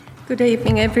Good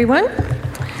evening, everyone.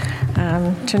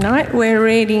 Tonight we're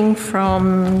reading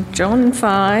from John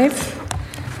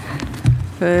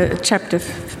 5, chapter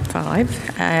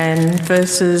 5, and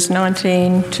verses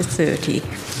 19 to 30.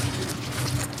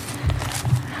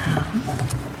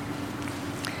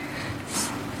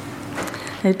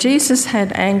 Jesus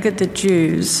had angered the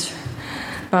Jews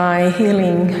by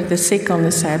healing the sick on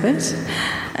the Sabbath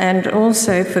and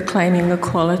also for claiming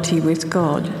equality with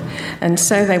God, and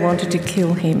so they wanted to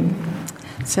kill him.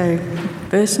 So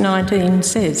verse 19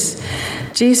 says,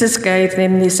 Jesus gave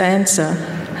them this answer,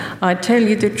 I tell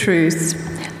you the truth,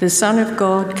 the Son of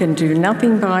God can do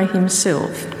nothing by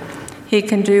himself. He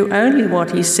can do only what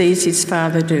he sees his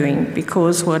Father doing,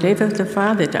 because whatever the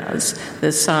Father does,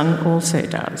 the Son also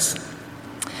does.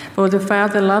 For the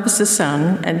Father loves the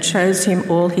Son and shows him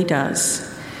all he does.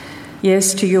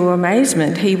 Yes, to your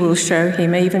amazement, he will show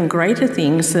him even greater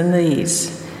things than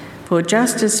these. For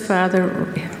just as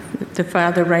the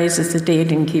Father raises the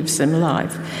dead and gives them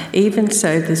life, even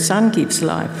so the Son gives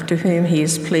life to whom he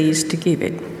is pleased to give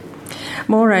it.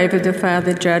 Moreover, the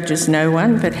Father judges no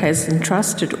one, but has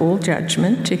entrusted all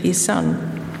judgment to his Son,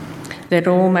 that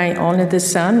all may honour the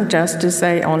Son just as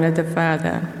they honour the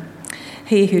Father.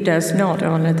 He who does not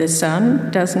honour the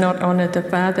Son does not honour the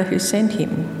Father who sent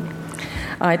him.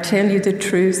 I tell you the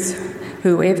truth,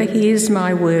 whoever hears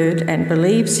my word and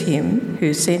believes him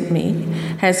who sent me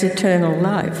has eternal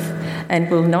life and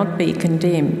will not be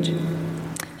condemned.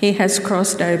 He has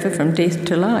crossed over from death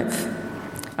to life.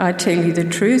 I tell you the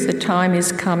truth, the time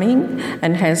is coming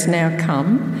and has now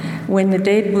come when the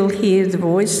dead will hear the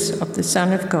voice of the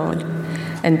Son of God,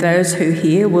 and those who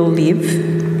hear will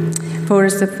live. For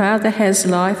as the Father has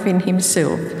life in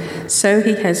himself, so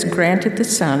he has granted the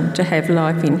Son to have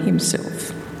life in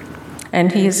himself.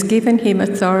 And he has given him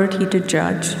authority to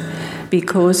judge,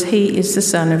 because he is the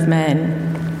Son of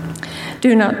Man.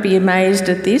 Do not be amazed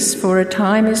at this, for a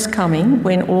time is coming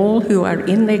when all who are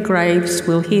in their graves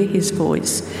will hear his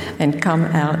voice and come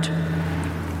out.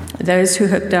 Those who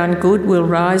have done good will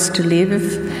rise to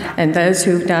live, and those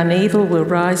who have done evil will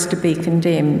rise to be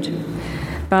condemned.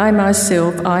 By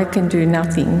myself I can do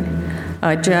nothing.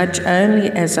 I judge only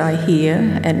as I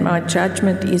hear, and my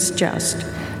judgment is just,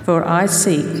 for I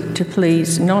seek to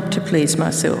please, not to please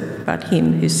myself, but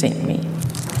him who sent me.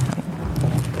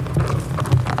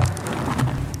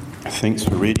 Thanks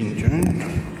for reading,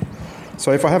 Joan.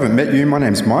 So if I haven't met you, my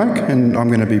name's Mike, and I'm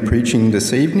going to be preaching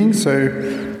this evening. So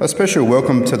a special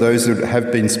welcome to those that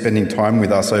have been spending time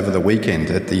with us over the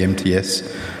weekend at the MTS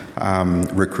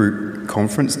Recruit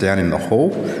Conference down in the hall.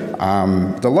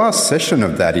 The last session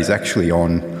of that is actually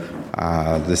on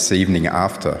this evening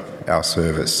after our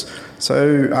service.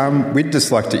 So we'd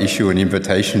just like to issue an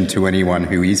invitation to anyone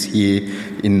who is here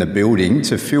in the building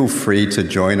to feel free to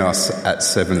join us at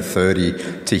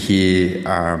 7:30 to hear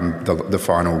the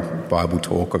final Bible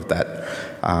talk of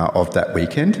that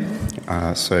weekend.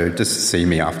 So just see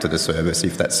me after the service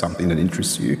if that's something that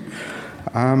interests you.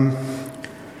 I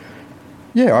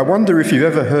wonder if you've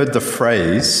ever heard the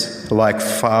phrase, like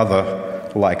father,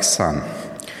 like son.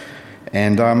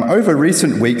 And over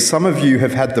recent weeks, some of you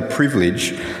have had the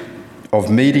privilege of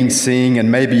meeting, seeing,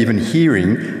 and maybe even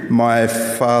hearing my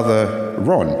father,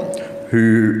 Ron,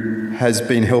 who has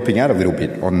been helping out a little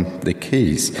bit on the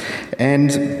keys.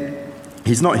 And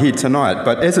he's not here tonight,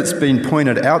 but as it's been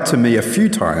pointed out to me a few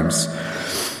times,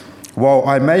 while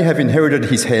I may have inherited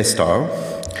his hairstyle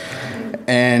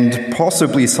and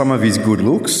possibly some of his good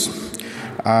looks,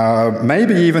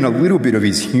 maybe even a little bit of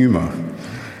his humour,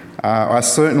 I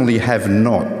certainly have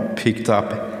not picked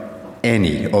up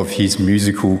any of his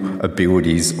musical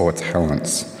abilities or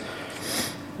talents.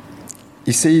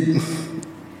 You see,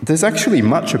 there's actually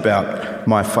much about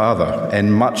my father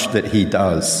and much that he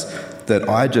does that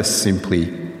I just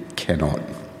simply cannot.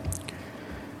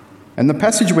 And the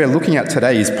passage we're looking at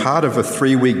today is part of a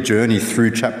 3-week journey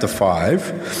through chapter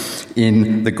 5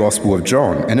 in the Gospel of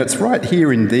John. And it's right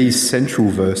here in these central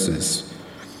verses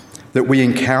that we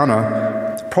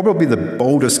encounter probably the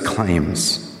boldest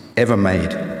claims ever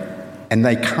made. And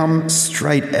they come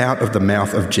straight out of the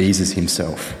mouth of Jesus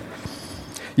himself.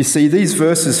 You see, these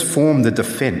verses form the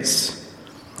defence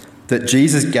that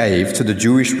Jesus gave to the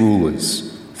Jewish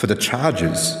rulers for the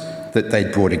charges that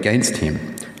they'd brought against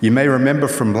him. You may remember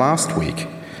from last week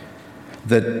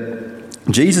that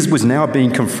Jesus was now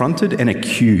being confronted and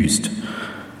accused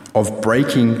of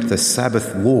breaking the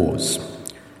Sabbath laws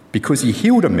because he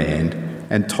healed a man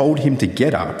and told him to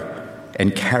get up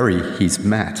and carry his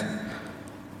mat.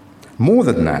 More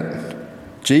than that,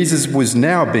 Jesus was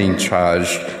now being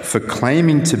charged for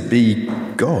claiming to be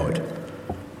God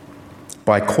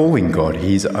by calling God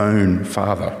his own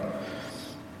Father.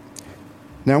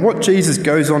 Now, what Jesus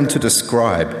goes on to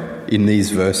describe in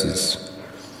these verses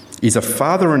is a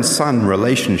father and son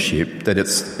relationship that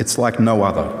it's like no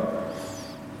other.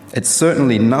 It's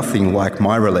certainly nothing like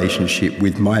my relationship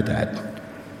with my dad,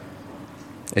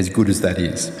 as good as that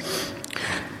is.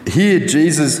 Here,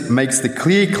 Jesus makes the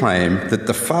clear claim that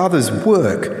the Father's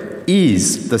work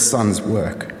is the Son's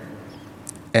work,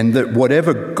 and that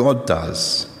whatever God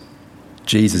does,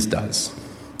 Jesus does.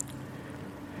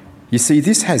 You see,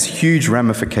 this has huge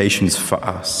ramifications for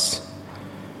us,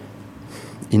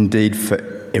 indeed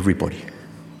for everybody.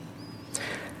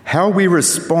 How we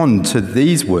respond to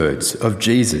these words of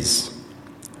Jesus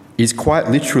is quite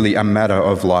literally a matter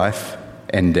of life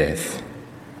and death.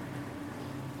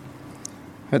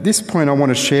 At this point, I want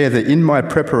to share that in my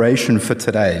preparation for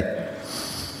today,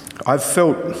 I've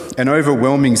felt an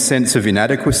overwhelming sense of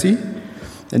inadequacy,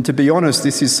 and to be honest,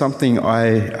 this is something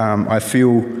I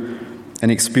feel and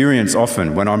experience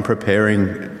often when I'm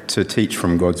preparing to teach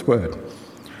from God's Word.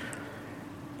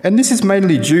 And this is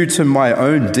mainly due to my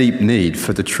own deep need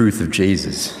for the truth of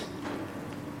Jesus.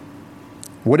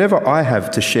 Whatever I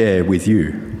have to share with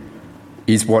you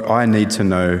is what I need to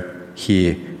know,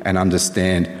 hear, and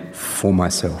understand for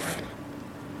myself.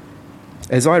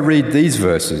 As I read these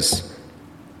verses,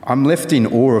 I'm left in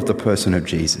awe of the person of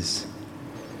Jesus.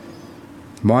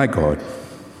 My God,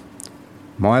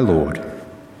 my Lord,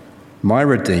 my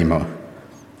Redeemer,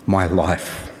 my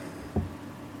life.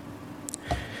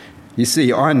 You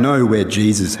see, I know where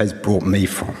Jesus has brought me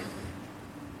from.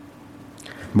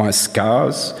 My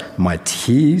scars, my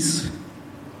tears,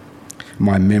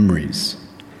 my memories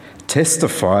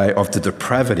testify of the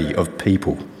depravity of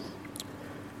people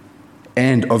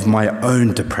and of my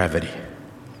own depravity,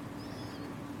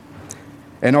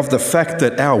 and of the fact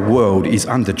that our world is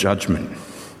under judgment.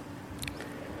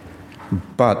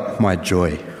 But my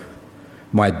joy,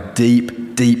 my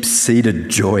deep, deep-seated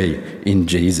joy in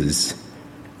Jesus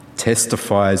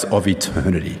testifies of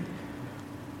eternity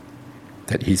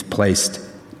that He's placed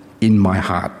in my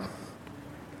heart,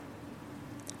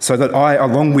 so that I,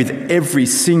 along with every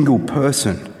single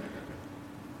person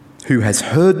who has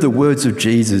heard the words of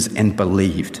Jesus and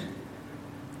believed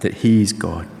that He is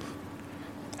God,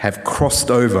 have crossed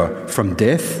over from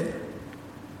death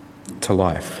to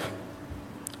life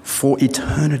for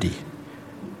eternity,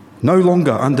 no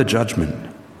longer under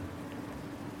judgment.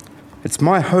 It's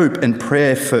my hope and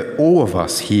prayer for all of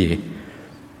us here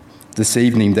this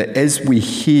evening that as we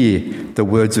hear the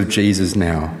words of Jesus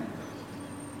now,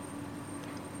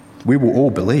 we will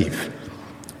all believe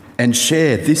and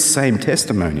share this same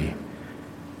testimony.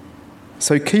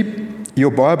 So keep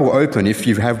your Bible open if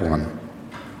you have one.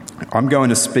 I'm going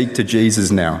to speak to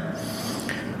Jesus now.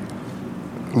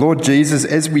 Lord Jesus,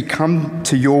 as we come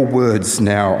to your words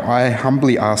now, I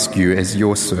humbly ask you as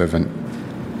your servant,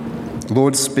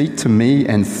 Lord, speak to me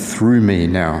and through me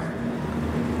now.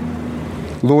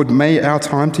 Lord, may our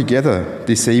time together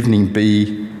this evening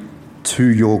be to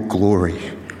your glory.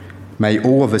 May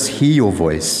all of us hear your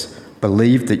voice,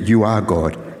 believe that you are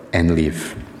God, and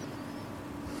live.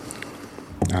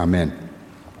 Amen.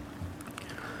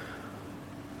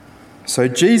 So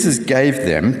Jesus gave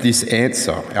them this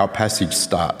answer. Our passage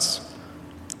starts.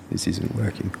 This isn't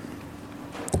working.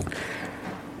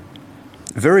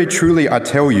 Very truly, I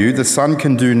tell you, the Son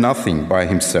can do nothing by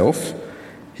himself.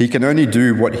 He can only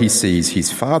do what he sees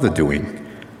his Father doing,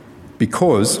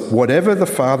 because whatever the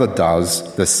Father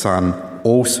does, the Son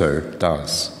also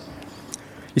does.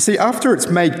 You see, after it's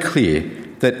made clear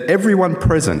that everyone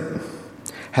present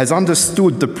has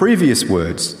understood the previous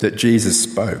words that Jesus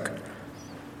spoke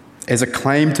as a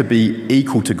claim to be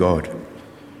equal to God,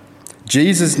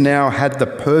 Jesus now had the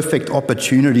perfect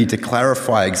opportunity to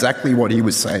clarify exactly what he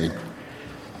was saying.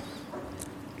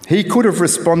 He could have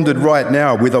responded right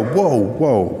now with a,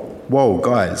 whoa,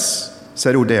 guys,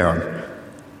 settle down.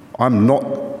 I'm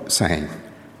not saying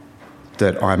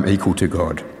that I'm equal to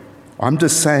God. I'm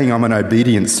just saying I'm an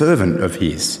obedient servant of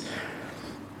his.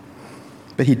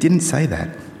 But he didn't say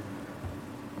that.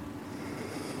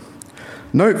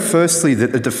 Note firstly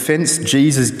that the defense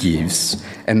Jesus gives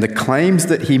and the claims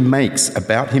that he makes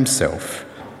about himself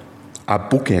are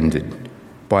bookended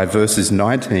by verses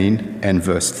 19 and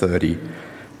verse 30.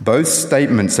 Both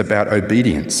statements about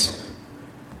obedience,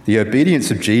 the obedience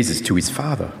of Jesus to his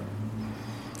Father.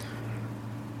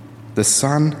 The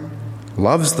Son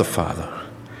loves the Father,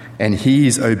 and he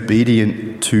is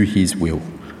obedient to his will.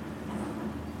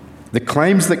 The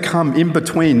claims that come in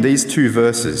between these two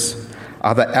verses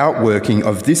are the outworking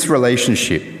of this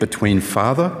relationship between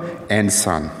Father and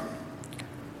Son.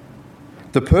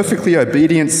 The perfectly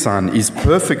obedient Son is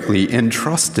perfectly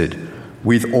entrusted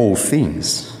with all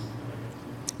things.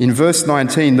 In verse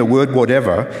 19, the word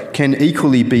whatever can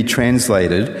equally be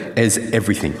translated as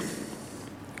everything.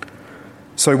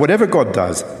 So whatever God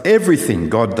does, everything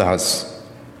God does,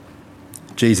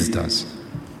 Jesus does.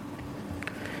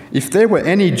 If there were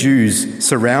any Jews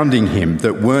surrounding him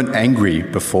that weren't angry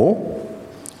before,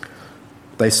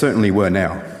 they certainly were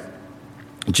now.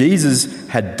 Jesus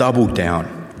had doubled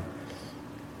down.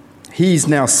 He's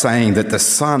now saying that the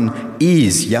Son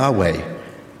is Yahweh,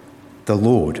 the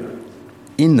Lord,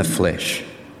 in the flesh.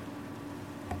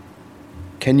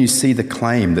 Can you see the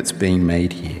claim that's being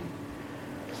made here?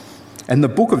 And the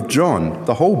book of John,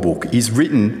 the whole book, is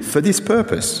written for this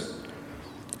purpose.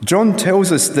 John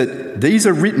tells us that these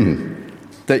are written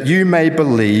that you may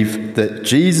believe that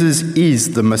Jesus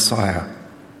is the Messiah,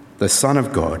 the Son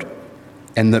of God,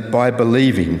 and that by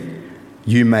believing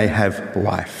you may have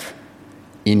life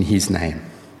in his name.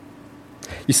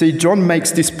 You see, John makes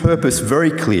this purpose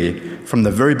very clear from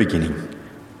the very beginning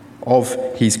of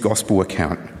his gospel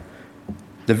account.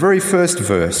 The very first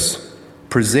verse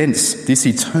presents this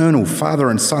eternal father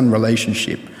and son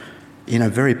relationship in a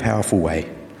very powerful way.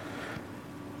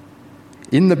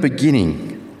 In the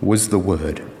beginning was the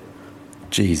Word,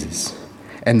 Jesus,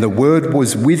 and the Word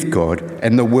was with God,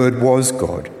 and the Word was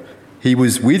God. He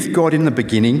was with God in the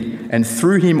beginning, and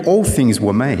through him all things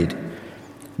were made.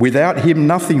 Without him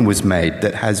nothing was made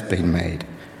that has been made.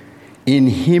 In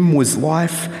him was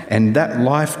life, and that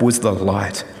life was the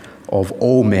light of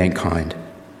all mankind.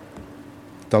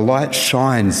 The light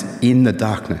shines in the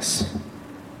darkness,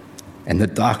 and the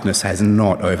darkness has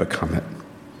not overcome it.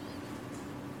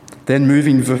 Then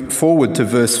moving forward to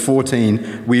verse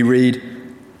 14, we read,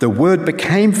 "The Word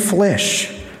became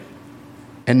flesh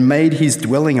and made his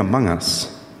dwelling among us.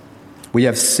 We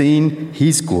have seen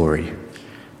his glory,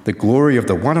 the glory of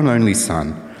the one and only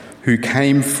Son, who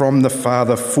came from the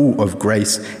Father full of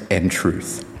grace and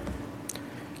truth."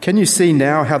 Can you see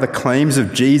now how the claims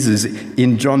of Jesus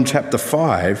in John chapter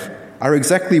 5 are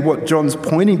exactly what John's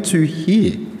pointing to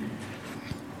here?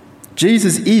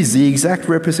 Jesus is the exact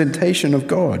representation of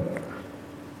God.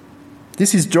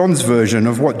 This is John's version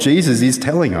of what Jesus is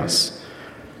telling us.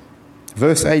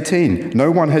 Verse 18, "No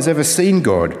one has ever seen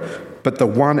God but the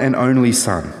one and only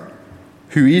Son,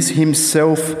 who is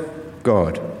himself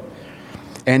God,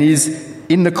 and is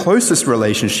in the closest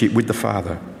relationship with the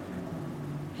Father.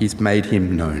 He's made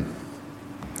him known."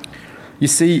 You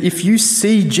see, if you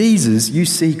see Jesus, you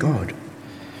see God.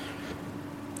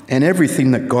 And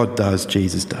everything that God does,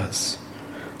 Jesus does.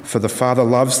 For the Father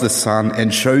loves the Son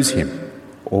and shows him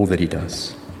all that he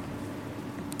does.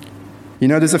 You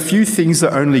know, there's a few things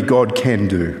that only God can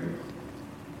do.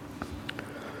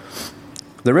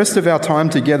 The rest of our time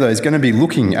together is going to be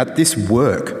looking at this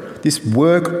work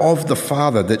of the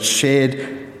Father that's shared,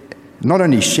 not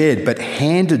only shared, but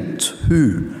handed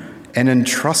to and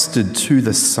entrusted to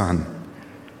the Son.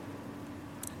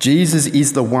 Jesus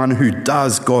is the one who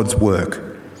does God's work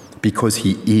because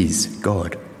he is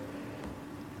God.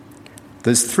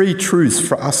 There's three truths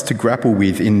for us to grapple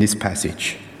with in this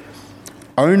passage.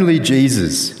 Only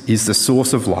Jesus is the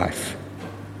source of life.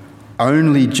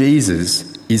 Only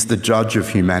Jesus is the judge of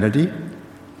humanity.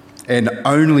 And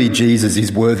only Jesus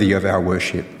is worthy of our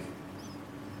worship.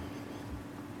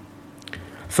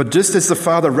 For just as the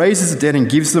Father raises the dead and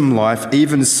gives them life,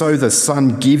 even so the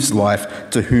Son gives life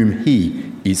to whom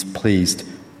he is pleased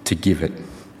to give it.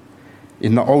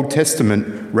 In the Old Testament,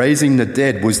 raising the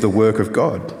dead was the work of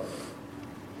God,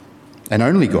 and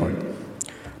only God.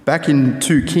 Back in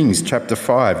 2 Kings chapter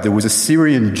 5, there was a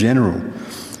Syrian general,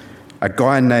 a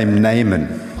guy named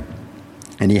Naaman,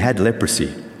 and he had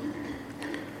leprosy.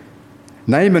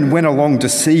 Naaman went along to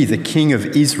see the king of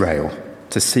Israel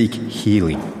to seek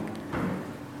healing.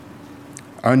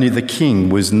 Only the king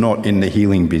was not in the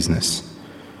healing business.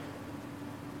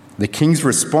 The king's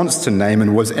response to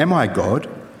Naaman was, "Am I God?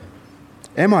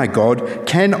 Am I God?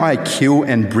 Can I kill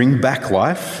and bring back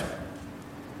life?"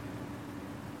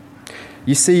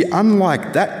 You see,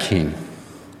 unlike that king,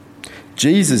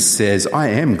 Jesus says, "I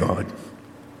am God.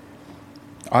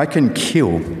 I can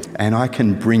kill and I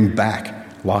can bring back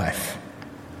life."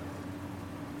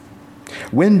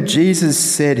 When Jesus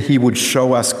said he would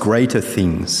show us greater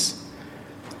things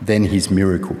than his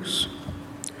miracles,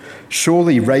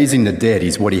 surely raising the dead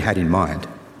is what he had in mind.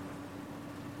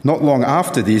 Not long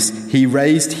after this, he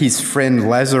raised his friend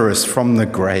Lazarus from the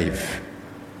grave,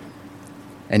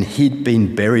 and he'd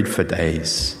been buried for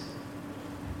days,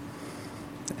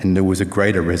 and there was a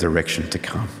greater resurrection to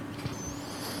come.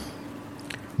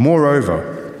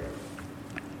 Moreover,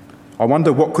 I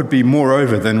wonder what could be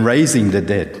moreover than raising the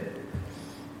dead.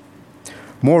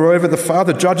 Moreover, the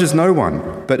Father judges no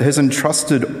one, but has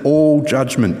entrusted all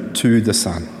judgment to the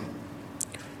Son.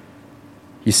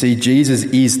 You see, Jesus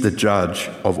is the judge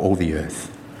of all the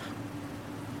earth.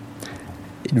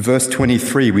 In verse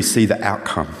 23, we see the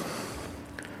outcome.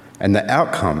 And the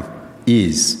outcome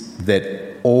is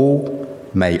that all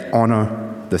may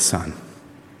honour the Son.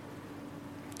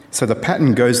 So the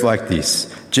pattern goes like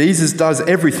this. Jesus does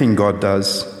everything God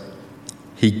does.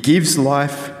 He gives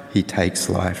life, he takes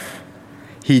life.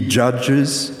 He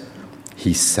judges,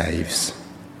 he saves.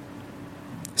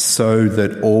 So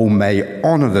that all may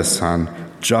honour the Son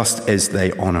just as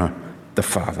they honour the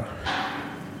Father.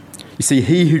 You see,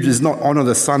 he who does not honour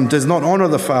the Son does not honour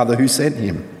the Father who sent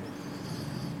him.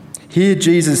 Here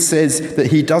Jesus says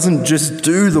that he doesn't just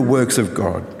do the works of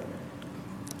God,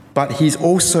 but he's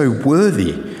also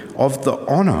worthy of the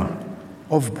honour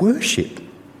of worship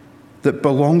that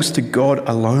belongs to God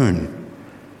alone.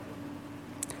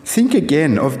 Think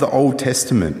again of the Old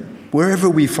Testament, wherever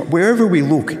we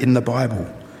look in the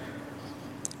Bible.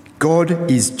 God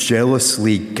is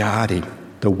jealously guarding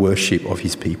the worship of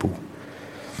his people.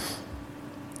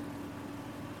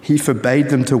 He forbade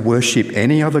them to worship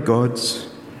any other gods,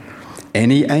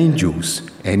 any angels,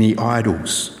 any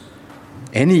idols,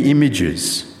 any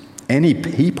images, any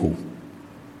people,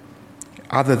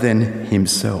 other than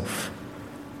himself,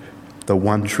 the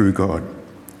one true God.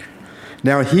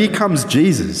 Now here comes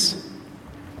Jesus,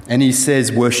 and he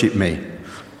says, worship me.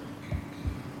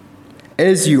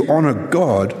 As you honour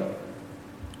God,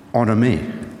 honour me.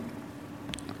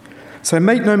 So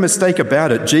make no mistake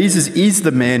about it, Jesus is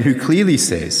the man who clearly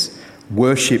says,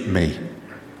 worship me.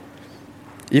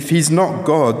 If he's not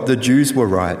God, the Jews were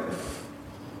right.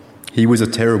 He was a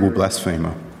terrible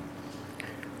blasphemer,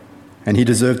 and he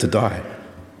deserved to die.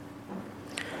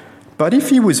 But if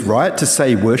he was right to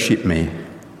say, worship me,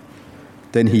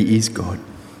 then he is God.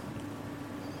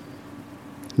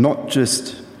 Not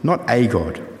a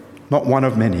God, not one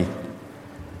of many,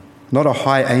 not a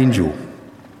high angel,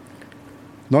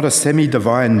 not a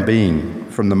semi-divine being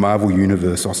from the Marvel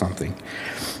universe or something,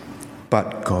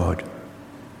 but God,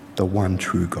 the one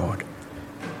true God.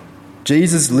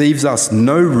 Jesus leaves us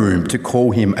no room to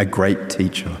call him a great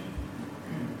teacher,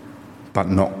 but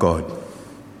not God.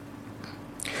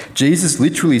 Jesus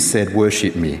literally said,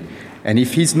 worship me. And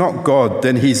if he's not God,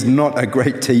 then he's not a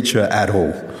great teacher at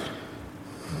all.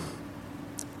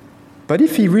 But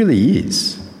if he really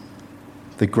is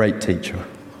the great teacher,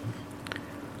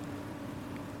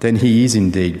 then he is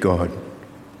indeed God,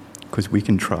 because we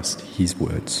can trust his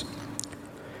words.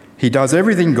 He does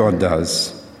everything God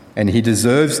does, and he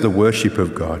deserves the worship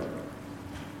of God,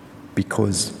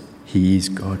 because he is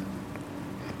God.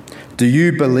 Do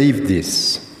you believe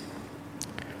this?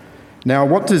 Now,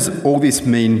 what does all this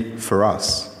mean for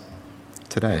us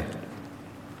today?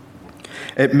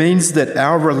 It means that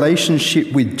our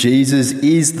relationship with Jesus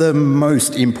is the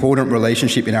most important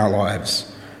relationship in our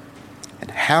lives.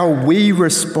 And how we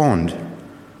respond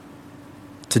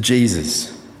to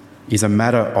Jesus is a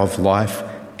matter of life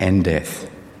and death.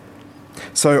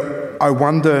 So I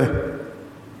wonder,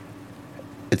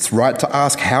 it's right to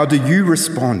ask, how do you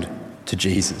respond to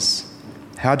Jesus?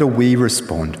 How do we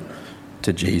respond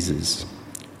to Jesus?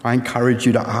 I encourage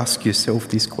you to ask yourself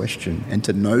this question and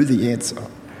to know the answer.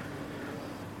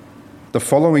 The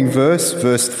following verse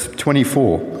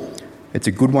 24, it's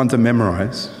a good one to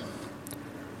memorize.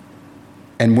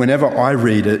 And whenever I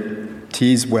read it,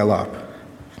 tears well up.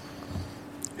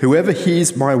 Whoever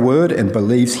hears my word and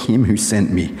believes him who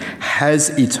sent me has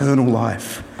eternal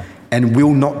life and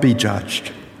will not be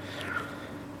judged,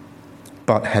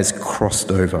 but has crossed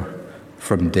over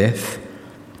from death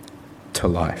to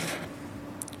life.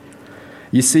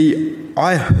 You see,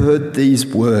 I heard these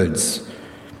words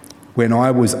when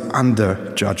I was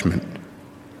under judgment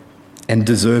and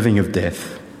deserving of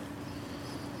death.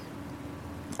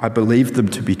 I believed them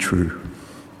to be true.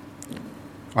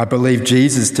 I believe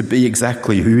Jesus to be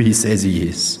exactly who he says he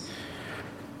is.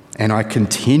 And I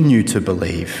continue to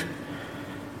believe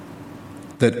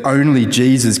that only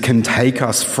Jesus can take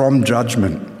us from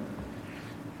judgment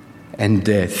and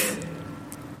death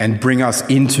and bring us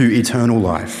into eternal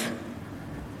life.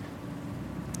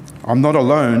 I'm not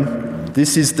alone.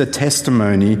 This is the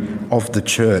testimony of the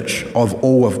church, of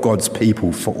all of God's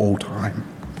people for all time.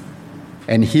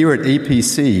 And here at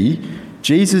EPC,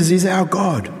 Jesus is our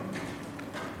God.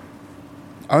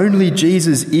 Only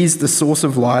Jesus is the source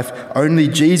of life, only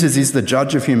Jesus is the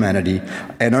judge of humanity,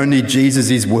 and only Jesus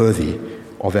is worthy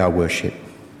of our worship.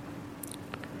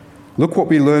 Look what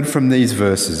we learn from these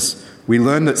verses. We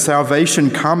learn that salvation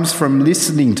comes from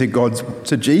listening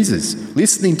to Jesus,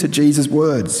 listening to Jesus'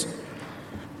 words.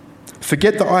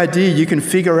 Forget the idea you can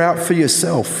figure out for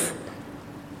yourself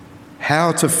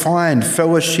how to find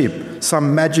fellowship,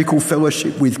 some magical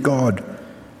fellowship with God,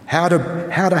 how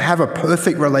to have a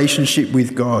perfect relationship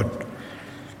with God.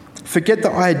 Forget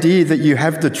the idea that you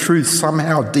have the truth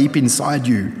somehow deep inside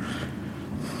you,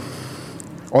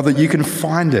 or that you can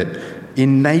find it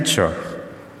in nature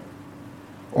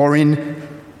or in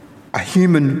a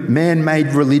human man-made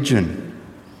religion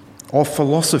or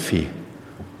philosophy.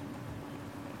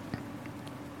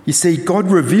 You see,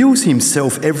 God reveals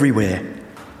himself everywhere.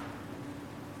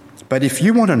 But if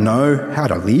you want to know how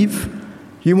to live,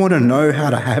 you want to know how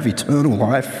to have eternal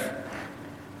life,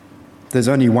 there's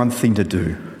only one thing to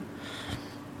do,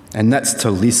 and that's to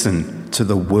listen to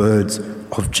the words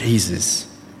of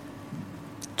Jesus.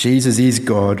 Jesus is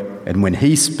God, and when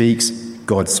he speaks,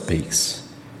 God speaks.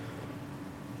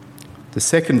 The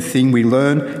second thing we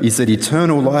learn is that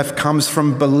eternal life comes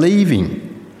from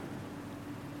believing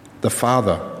the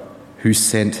Father who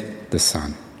sent the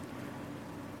Son.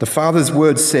 The Father's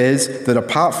word says that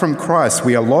apart from Christ,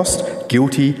 we are lost,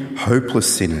 guilty,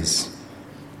 hopeless sinners.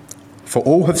 For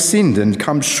all have sinned and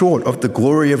come short of the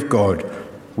glory of God,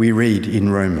 we read in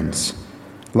Romans.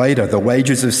 Later, the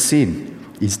wages of sin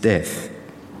is death.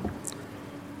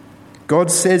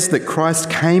 God says that Christ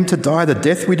came to die the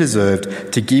death we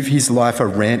deserved to give his life a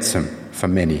ransom for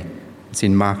many. It's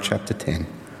in Mark chapter 10.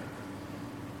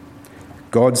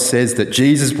 God says that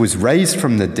Jesus was raised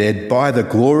from the dead by the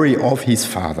glory of his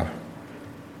Father.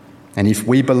 And if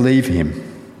we believe him,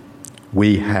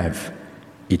 we have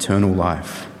eternal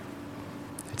life.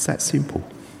 It's that simple.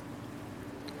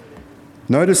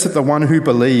 Notice that the one who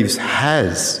believes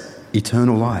has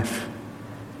eternal life,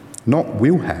 not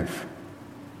will have.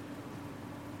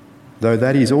 Though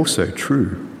that is also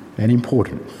true and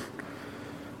important.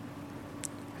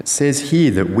 It says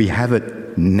here that we have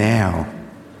it now.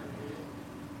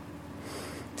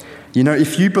 You know,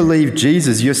 if you believe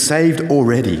Jesus, you're saved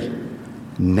already,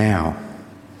 now.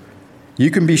 You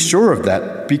can be sure of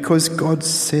that because God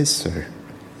says so.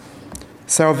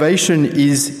 Salvation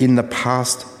is in the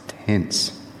past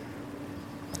tense.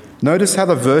 Notice how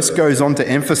the verse goes on to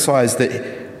emphasize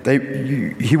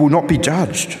that he will not be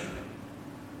judged.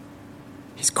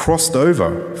 He's crossed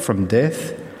over from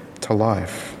death to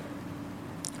life.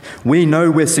 We know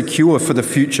we're secure for the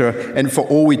future and for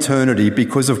all eternity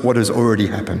because of what has already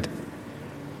happened.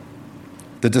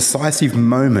 The decisive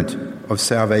moment of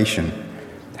salvation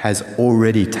has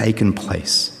already taken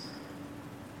place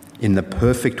in the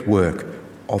perfect work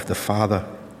of the Father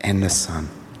and the Son.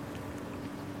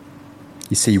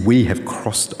 You see, we have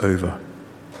crossed over,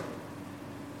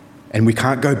 and we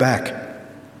can't go back.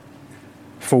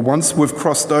 For once we've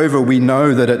crossed over, we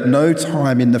know that at no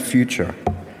time in the future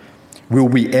will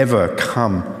we ever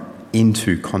come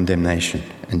into condemnation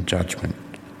and judgment.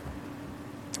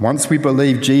 Once we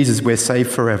believe Jesus, we're saved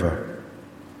forever,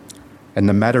 and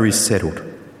the matter is settled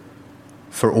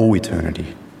for all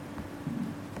eternity.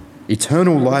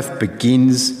 Eternal life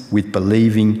begins with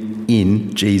believing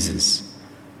in Jesus.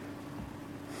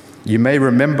 You may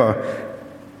remember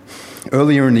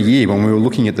earlier in the year when we were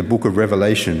looking at the book of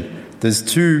Revelation, there's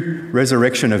two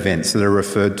resurrection events that are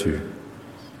referred to.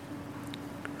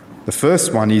 The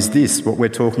first one is this, what we're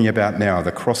talking about now,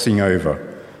 the crossing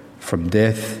over from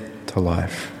death to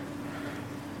life.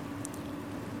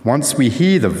 Once we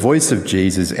hear the voice of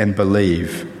Jesus and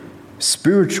believe,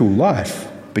 spiritual life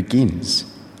begins.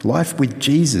 Life with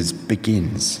Jesus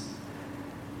begins.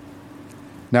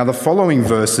 Now, the following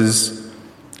verses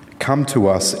come to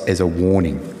us as a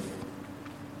warning.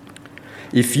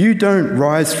 If you don't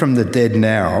rise from the dead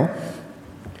now,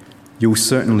 you'll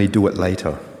certainly do it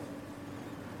later,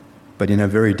 but in a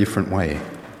very different way.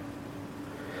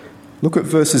 Look at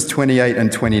verses 28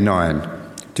 and 29.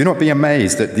 Do not be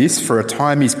amazed at this, for a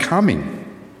time is coming.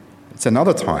 It's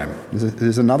another time.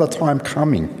 There's another time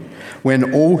coming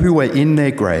when all who are in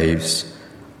their graves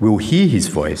will hear his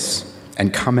voice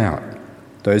and come out.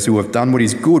 Those who have done what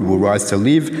is good will rise to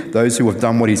live. Those who have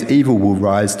done what is evil will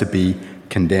rise to be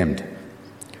condemned.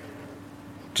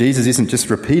 Jesus isn't just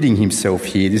repeating himself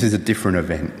here. This is a different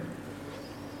event.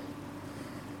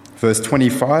 Verse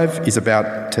 25 is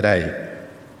about today.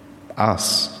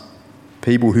 Us,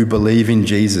 people who believe in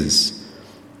Jesus,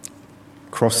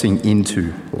 crossing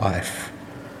into life.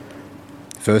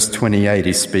 Verse 28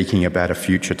 is speaking about a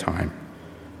future time.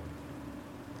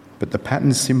 But the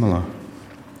pattern's similar.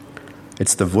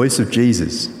 It's the voice of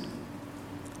Jesus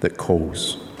that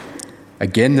calls.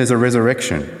 Again, there's a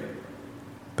resurrection,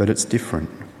 but it's different.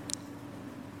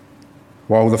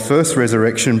 While the first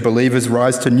resurrection, believers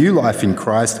rise to new life in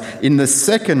Christ, in the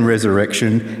second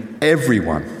resurrection,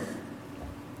 everyone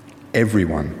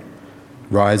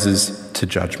rises to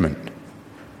judgment.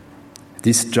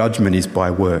 This judgment is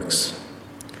by works.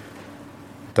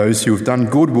 Those who have done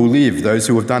good will live. Those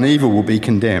who have done evil will be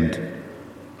condemned.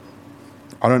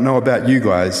 I don't know about you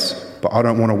guys, but I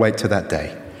don't want to wait to that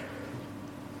day.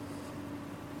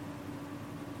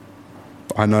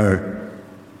 I know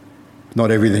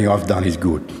not everything I've done is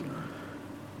good.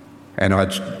 And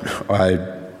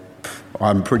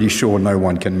I'm pretty sure no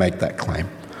one can make that claim.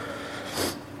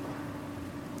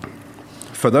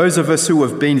 For those of us who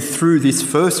have been through this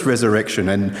first resurrection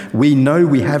and we know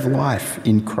we have life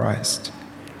in Christ,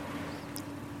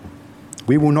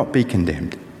 we will not be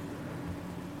condemned.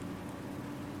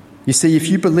 You see, if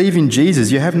you believe in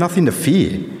Jesus, you have nothing to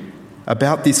fear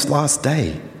about this last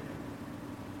day.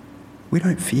 We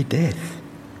don't fear death.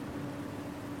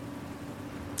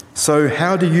 So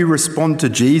how do you respond to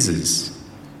Jesus?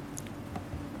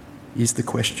 Is the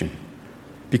question.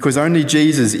 Because only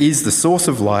Jesus is the source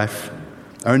of life,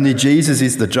 only Jesus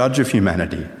is the judge of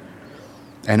humanity,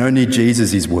 and only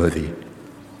Jesus is worthy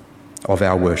of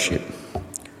our worship.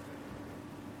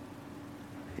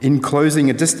 In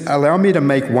closing, just allow me to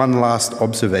make one last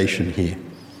observation here.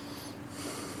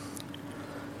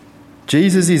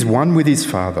 Jesus is one with his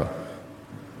Father.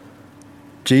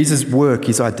 Jesus' work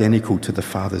is identical to the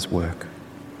Father's work.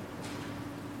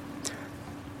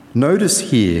 Notice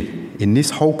here in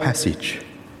this whole passage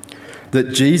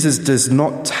that Jesus does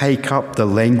not take up the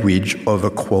language of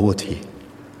equality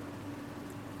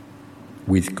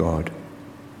with God,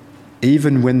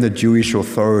 even when the Jewish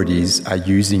authorities are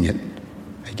using it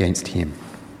against him.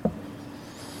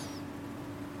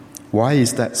 Why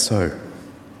is that so?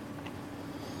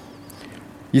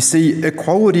 You see,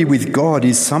 equality with God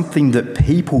is something that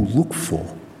people look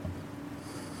for.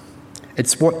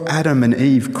 It's what Adam and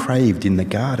Eve craved in the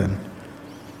garden.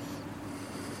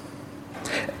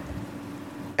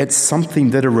 It's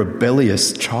something that a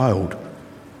rebellious child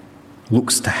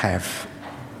looks to have.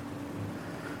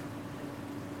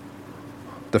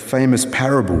 The famous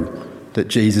parable that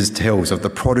Jesus tells of the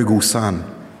prodigal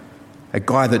son, a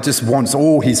guy that just wants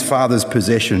all his father's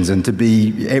possessions and to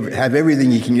have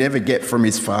everything he can ever get from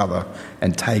his father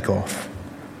and take off.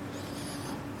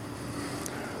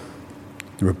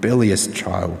 The rebellious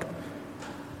child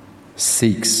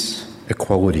seeks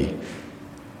equality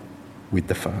with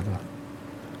the Father.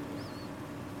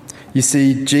 You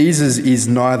see, Jesus is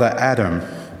neither Adam,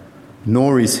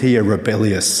 nor is he a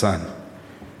rebellious son.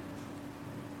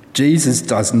 Jesus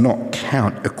does not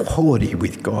count equality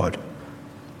with God,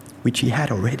 which he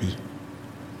had already,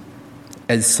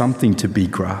 as something to be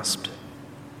grasped.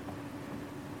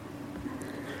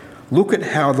 Look at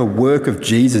how the work of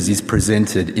Jesus is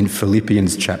presented in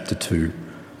Philippians chapter 2.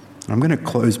 I'm going to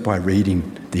close by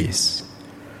reading this.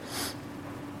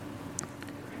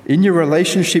 In your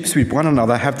relationships with one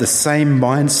another, have the same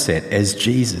mindset as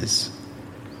Jesus,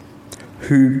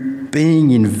 who,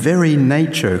 being in very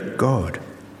nature God,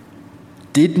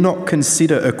 did not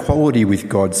consider equality with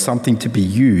God something to be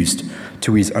used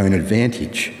to his own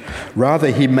advantage.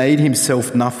 Rather, he made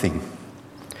himself nothing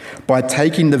by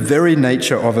taking the very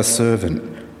nature of a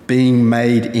servant, being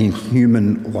made in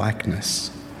human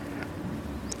likeness.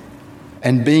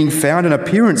 And being found in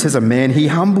appearance as a man, he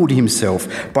humbled himself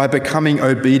by becoming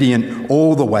obedient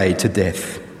all the way to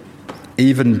death,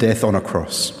 even death on a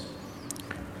cross.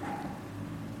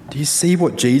 Do you see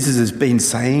what Jesus has been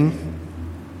saying?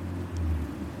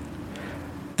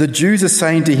 The Jews are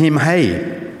saying to him,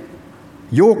 hey,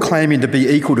 you're claiming to be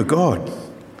equal to God.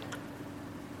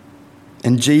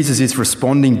 And Jesus is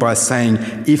responding by saying,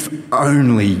 if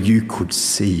only you could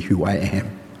see who I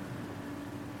am,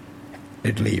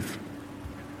 you'd live.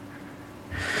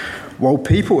 While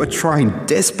people are trying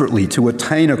desperately to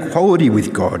attain equality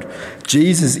with God,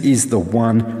 Jesus is the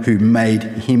one who made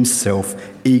himself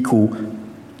equal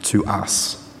to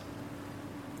us.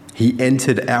 He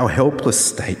entered our helpless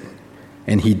state,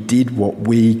 and he did what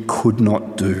we could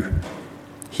not do.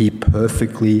 He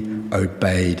perfectly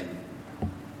obeyed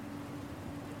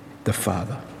the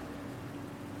Father.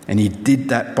 And he did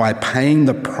that by paying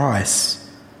the price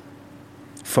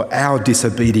for our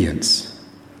disobedience.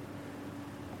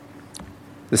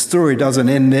 The story doesn't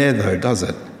end there though, does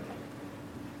it?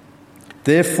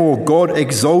 Therefore, God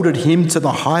exalted him to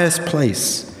the highest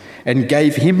place and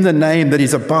gave him the name that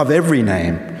is above every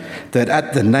name, that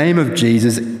at the name of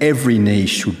Jesus every knee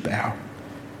should bow,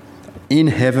 in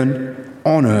heaven,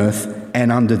 on earth,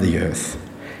 and under the earth,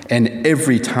 and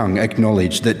every tongue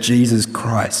acknowledge that Jesus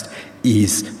Christ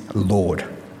is Lord,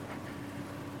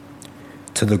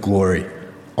 to the glory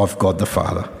of God the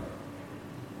Father.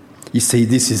 You see,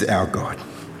 this is our God.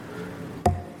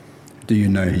 Do you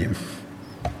know him?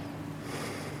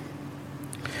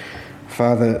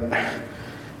 Father,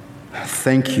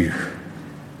 thank you,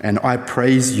 and I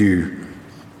praise you.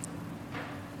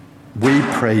 We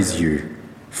praise you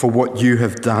for what you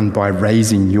have done by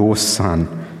raising your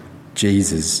Son,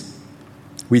 Jesus.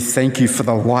 We thank you for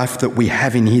the life that we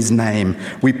have in his name.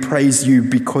 We praise you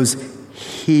because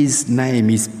his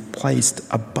name is placed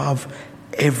above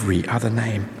every other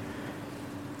name.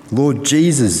 Lord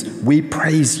Jesus, we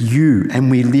praise you and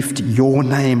we lift your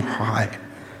name high.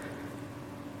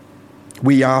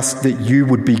 We ask that you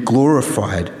would be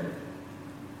glorified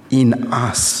in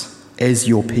us as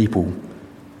your people,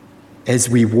 as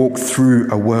we walk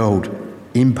through a world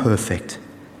imperfect.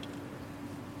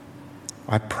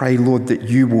 I pray, Lord, that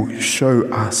you will show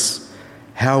us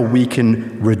how we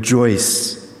can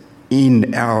rejoice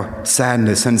in our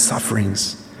sadness and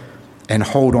sufferings and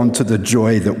hold on to the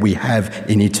joy that we have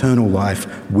in eternal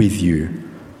life with you.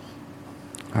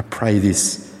 I pray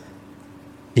this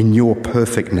in your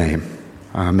perfect name.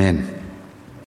 Amen.